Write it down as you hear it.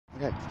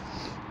Okay.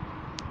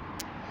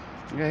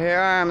 Okay, here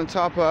I am on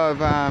top of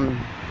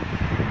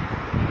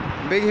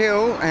Big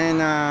Hill,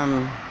 and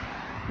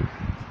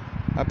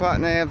up out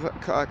there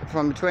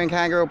from between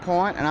Kangaroo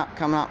Point and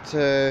coming up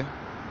to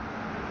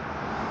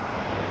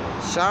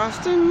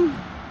Sharston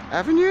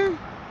Avenue.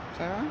 Is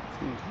that right?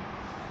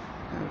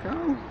 There we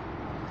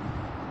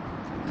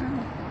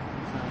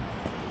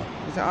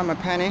go. I'm a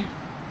penny.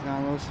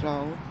 Going a little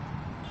slow.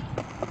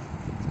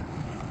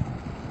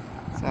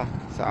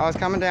 So I was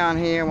coming down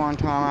here one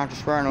time after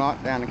swearing a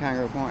lot down the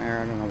Kangaroo Point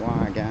area. I don't know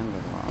why again,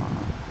 but I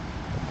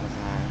was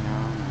like,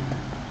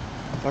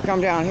 no. So I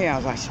come down here. I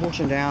was like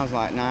swooshing down. It was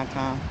like night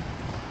time.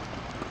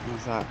 I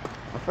was like,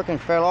 I freaking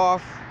fell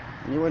off,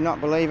 and you would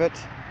not believe it.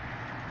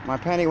 My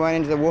penny went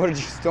into the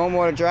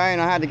stormwater drain.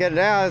 I had to get it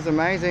out. It was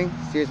amazing.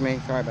 Excuse me.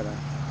 Sorry about that.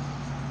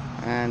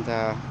 And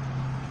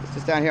it's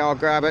just down here. I'll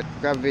grab a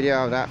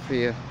video of that for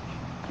you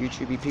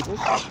YouTubey peoples.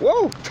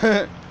 Whoa!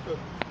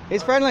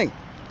 He's friendly,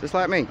 just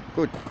like me.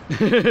 Good.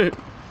 I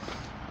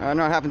don't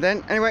know what happened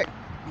then. Anyway,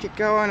 keep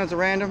going as a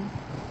random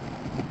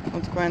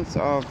consequence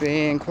of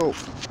being cool.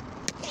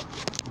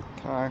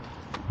 Okay.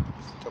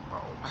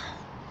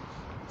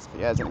 This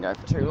video's gonna go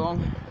for too long.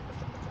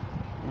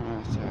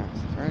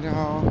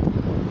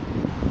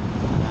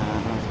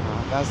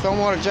 That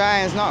stormwater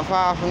drain is not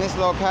far from this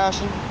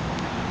location.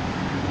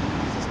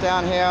 It's just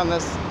down here on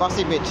this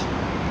bossy bit.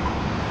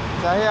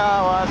 So here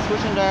I was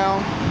switching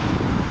down.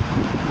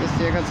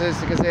 You can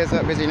see it's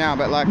not busy now,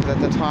 but like at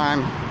the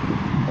time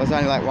it was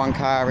only like one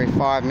car every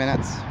 5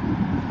 minutes.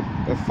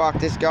 But fuck,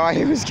 this guy,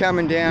 he was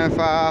coming down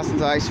fast, and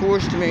so he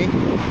swooshed me.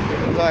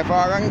 It was like,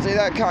 fuck, I can see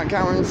that cunt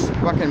coming.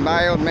 Fucking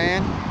bailed,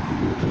 man.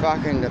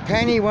 Fucking the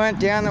penny went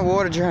down the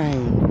water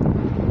drain.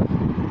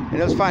 And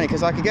it was funny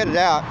because I could get it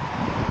out.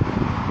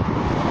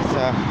 So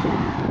I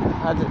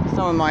had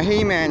some of my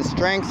He-Man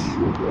strength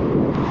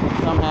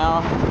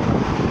somehow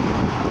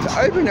to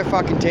open the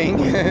fucking thing.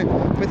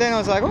 But then I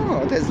was like,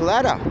 oh, there's a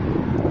ladder.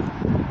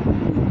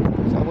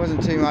 So it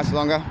wasn't too much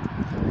longer.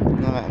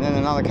 And then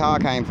another car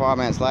came 5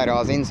 minutes later. I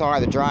was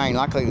inside the drain.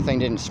 Luckily the thing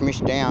didn't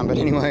smish down, but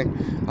anyway,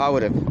 I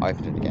would have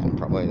opened it again.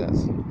 Probably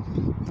that's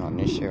not an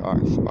issue, I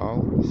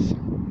suppose.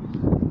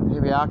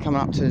 Here we are coming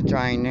up to the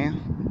drain now.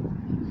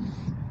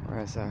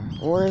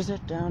 Or is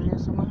it down here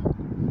somewhere?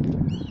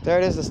 There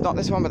it is. It's not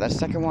this one, but that's the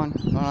second one.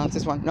 No, it's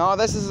this one. No,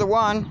 this is the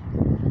one.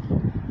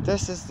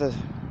 This is the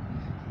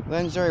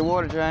Lensbury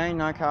water drain.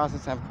 No cars.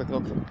 Let's have a quick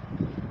look.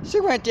 She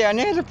went down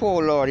there, the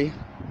poor lordy.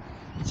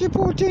 She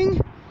poor thing.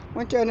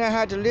 Went down there,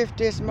 had to lift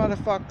this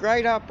motherfucker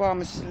right up by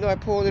my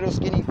poor little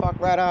skinny fuck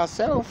right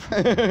herself.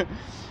 And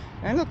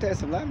look, there's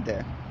some love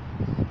there.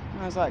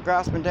 I was like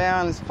grasping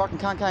down, this fucking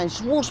cunt came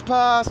swoosh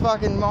past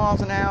fucking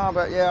miles an hour,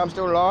 but yeah, I'm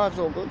still alive, it's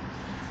all good.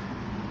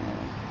 Yeah.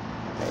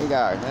 There you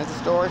go, there's a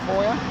story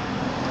for you.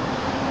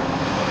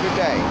 Good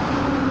day.